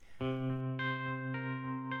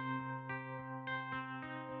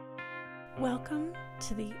Welcome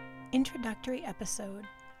to the introductory episode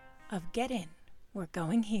of Get In, We're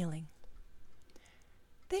Going Healing.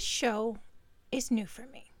 This show is new for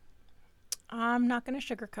me. I'm not going to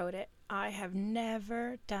sugarcoat it. I have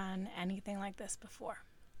never done anything like this before.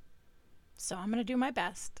 So I'm going to do my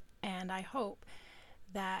best, and I hope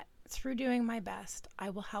that through doing my best, I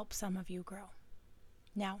will help some of you grow.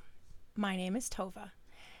 Now, my name is Tova,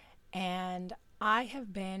 and I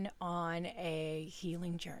have been on a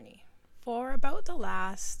healing journey for about the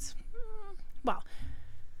last,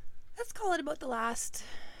 let's call it about the last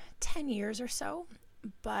 10 years or so,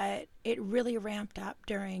 but it really ramped up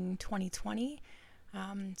during 2020,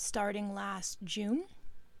 starting last June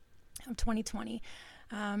of 2020,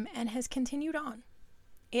 and has continued on.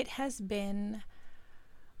 It has been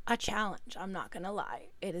a challenge, I'm not going to lie.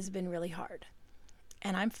 It has been really hard,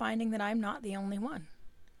 and I'm finding that I'm not the only one.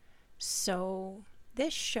 So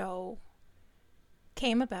this show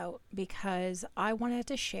came about because I wanted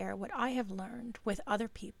to share what I have learned with other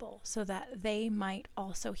people so that they might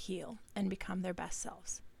also heal and become their best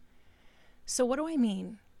selves. So what do I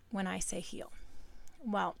mean when I say heal?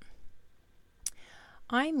 Well,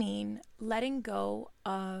 I mean letting go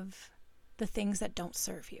of the things that don't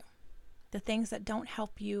serve you, the things that don't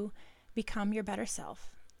help you become your better self,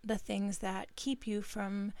 the things that keep you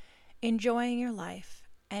from enjoying your life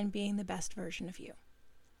and being the best version of you.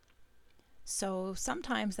 So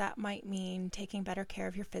sometimes that might mean taking better care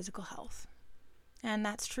of your physical health. And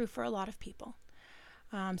that's true for a lot of people.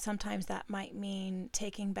 Sometimes that might mean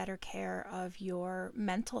taking better care of your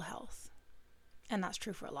mental health. And that's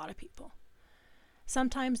true for a lot of people.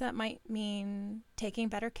 Sometimes that might mean taking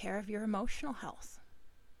better care of your emotional health.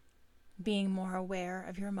 Being more aware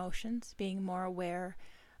of your emotions, being more aware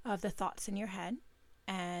of the thoughts in your head,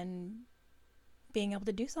 and being able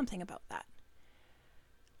to do something about that.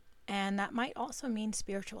 And that might also mean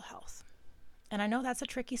spiritual health. And I know that's a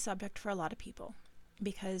tricky subject for a lot of people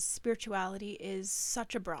because spirituality is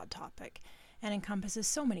such a broad topic and encompasses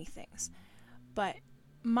so many things. But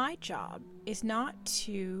my job is not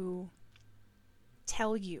to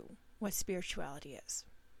tell you what spirituality is.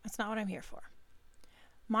 That's not what I'm here for.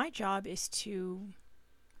 My job is to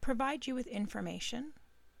provide you with information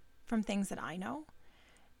from things that I know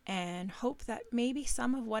and hope that maybe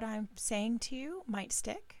some of what I'm saying to you might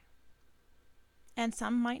stick. And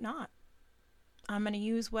some might not. I'm going to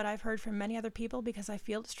use what I've heard from many other people because I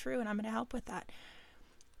feel it's true, and I'm going to help with that.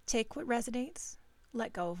 Take what resonates,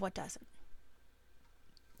 let go of what doesn't.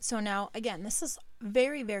 So now, again, this is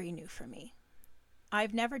very, very new for me.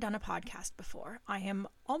 I've never done a podcast before. I am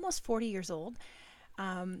almost 40 years old.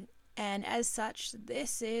 And as such,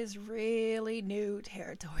 this is really new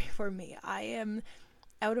territory for me. I am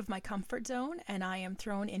out of my comfort zone, and I am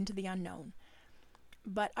thrown into the unknown.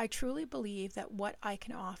 But I truly believe that what I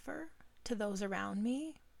can offer to those around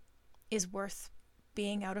me is worth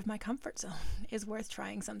being out of my comfort zone, is worth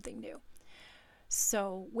trying something new.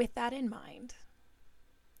 So with that in mind,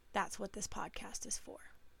 that's what this podcast is for.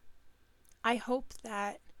 I hope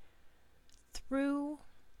that through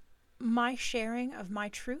my sharing of my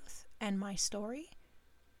truth and my story,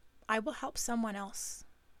 I will help someone else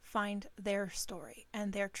find their story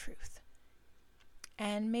and their truth.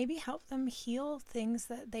 And maybe help them heal things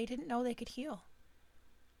that they didn't know they could heal.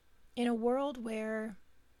 In a world where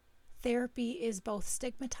therapy is both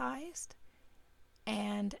stigmatized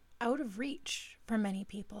and out of reach for many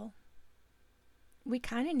people, we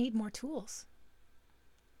kind of need more tools.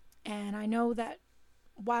 And I know that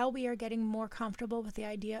while we are getting more comfortable with the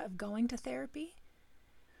idea of going to therapy,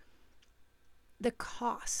 the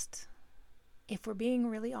cost, if we're being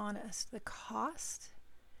really honest, the cost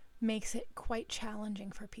makes it quite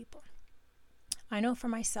challenging for people. I know for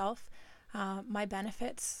myself, my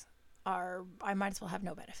benefits are, I might as well have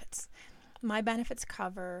no benefits. My benefits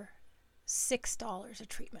cover $6 a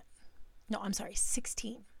treatment. No, I'm sorry,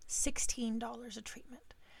 $16 a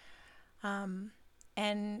treatment.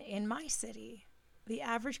 And in my city, the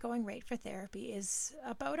average going rate for therapy is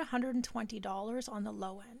about $120 on the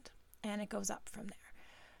low end, and it goes up from there.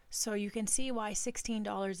 So you can see why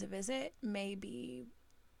 $16 a visit may be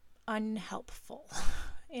unhelpful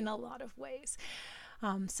in a lot of ways.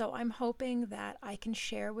 So I'm hoping that I can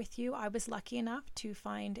share with you. I was lucky enough to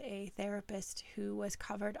find a therapist who was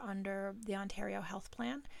covered under the Ontario Health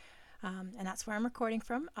Plan, and that's where I'm recording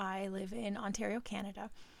from. I live in Ontario, Canada,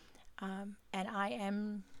 and I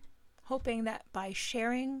am hoping that by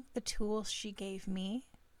sharing the tools she gave me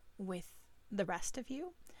with the rest of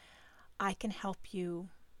you, I can help you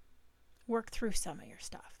work through some of your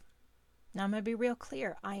stuff. Now, I'm going to be real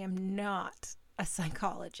clear. I am not a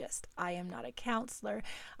psychologist. I am not a counselor.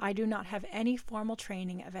 I do not have any formal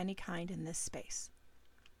training of any kind in this space.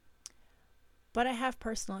 But I have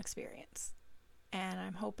personal experience. And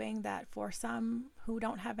I'm hoping that for some who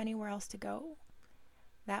don't have anywhere else to go,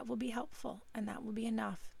 that will be helpful and that will be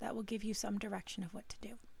enough. That will give you some direction of what to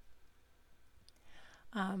do.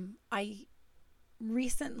 I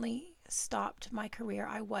recently stopped my career.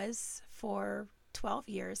 I was for 12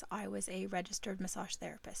 years, I was a registered massage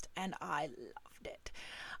therapist, and I loved it.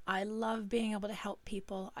 I love being able to help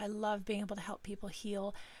people. I love being able to help people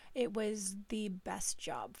heal. It was the best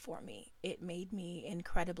job for me. It made me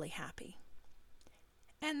incredibly happy.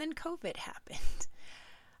 And then COVID happened.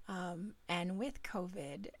 And with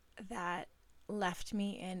COVID, that left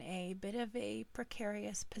me in a bit of a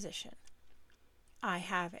precarious position. I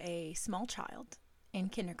have a small child in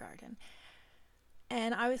kindergarten,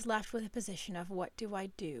 and I was left with a position of what do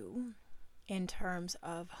I do in terms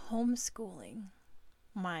of homeschooling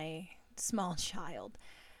my small child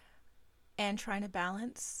and trying to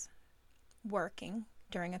balance working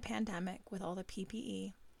during a pandemic with all the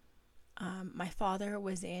PPE. My father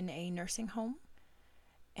was in a nursing home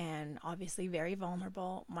and obviously very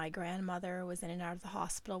vulnerable. My grandmother was in and out of the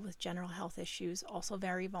hospital with general health issues, also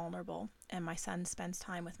very vulnerable, and my son spends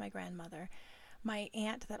time with my grandmother. My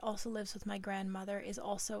aunt that also lives with my grandmother is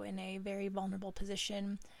also in a very vulnerable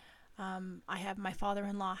position. I have my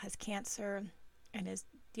father-in-law has cancer and is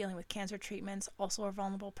dealing with cancer treatments, also a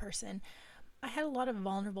vulnerable person. I had a lot of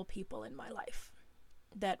vulnerable people in my life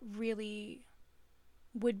that really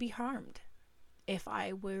would be harmed if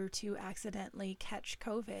I were to accidentally catch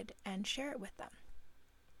COVID and share it with them.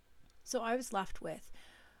 So I was left with,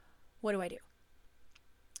 what do I do?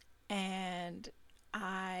 And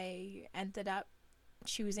I ended up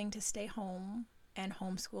choosing to stay home and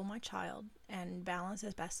homeschool my child and balance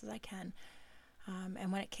as best as I can.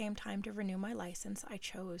 And when it came time to renew my license, I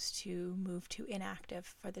chose to move to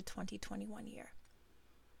inactive for the 2021 year.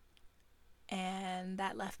 And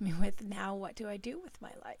that left me with, now what do I do with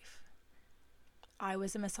my life? I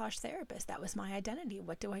was a massage therapist. That was my identity.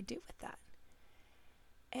 What do I do with that?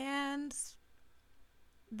 And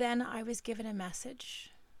then I was given a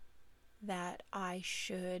message that I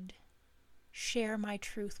should share my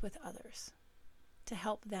truth with others to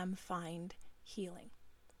help them find healing.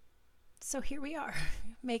 So here we are,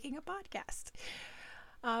 making a podcast.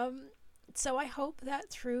 So I hope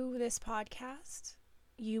that through this podcast,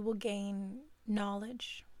 you will gain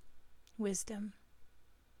knowledge, wisdom,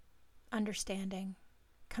 understanding,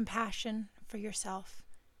 compassion for yourself,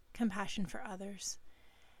 compassion for others,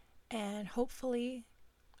 and hopefully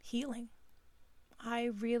healing.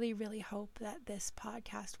 I really, really hope that this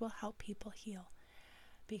podcast will help people heal,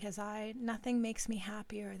 because nothing makes me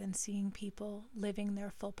happier than seeing people living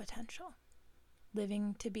their full potential,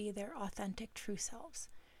 living to be their authentic, true selves.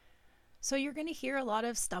 So you're going to hear a lot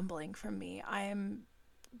of stumbling from me. I am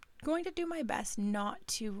going to do my best not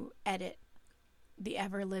to edit the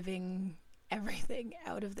ever-living everything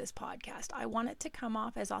out of this podcast. I want it to come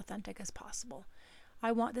off as authentic as possible.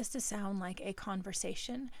 I want this to sound like a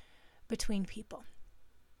conversation between people.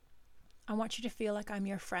 I want you to feel like I'm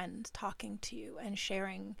your friend talking to you and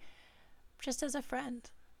sharing just as a friend,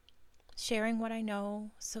 sharing what I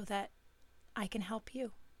know so that I can help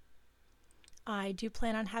you. I do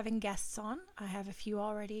plan on having guests on. I have a few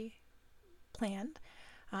already planned.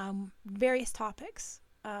 Various topics.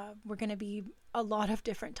 We're going to be a lot of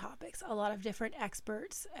different topics, a lot of different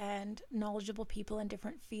experts and knowledgeable people in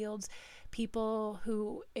different fields, people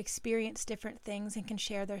who experience different things and can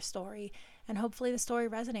share their story, and hopefully the story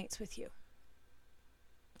resonates with you.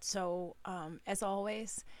 So, as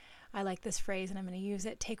always, I like this phrase and I'm going to use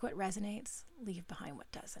it: take what resonates, leave behind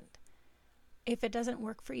what doesn't. If it doesn't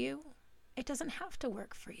work for you, it doesn't have to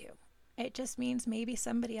work for you. It just means maybe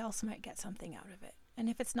somebody else might get something out of it. And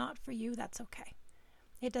if it's not for you, that's okay.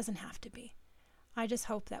 It doesn't have to be. I just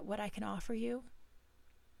hope that what I can offer you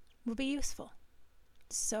will be useful.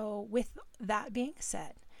 So with that being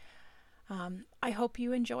said, I hope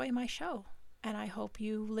you enjoy my show, and I hope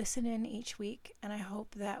you listen in each week, and I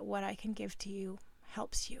hope that what I can give to you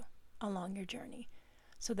helps you along your journey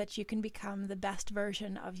so that you can become the best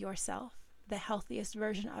version of yourself, the healthiest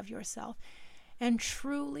version of yourself, and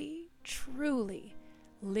truly, truly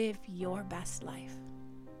live your best life.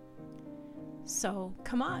 So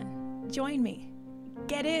come on, join me.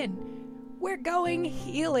 Get in. We're going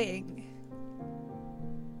healing.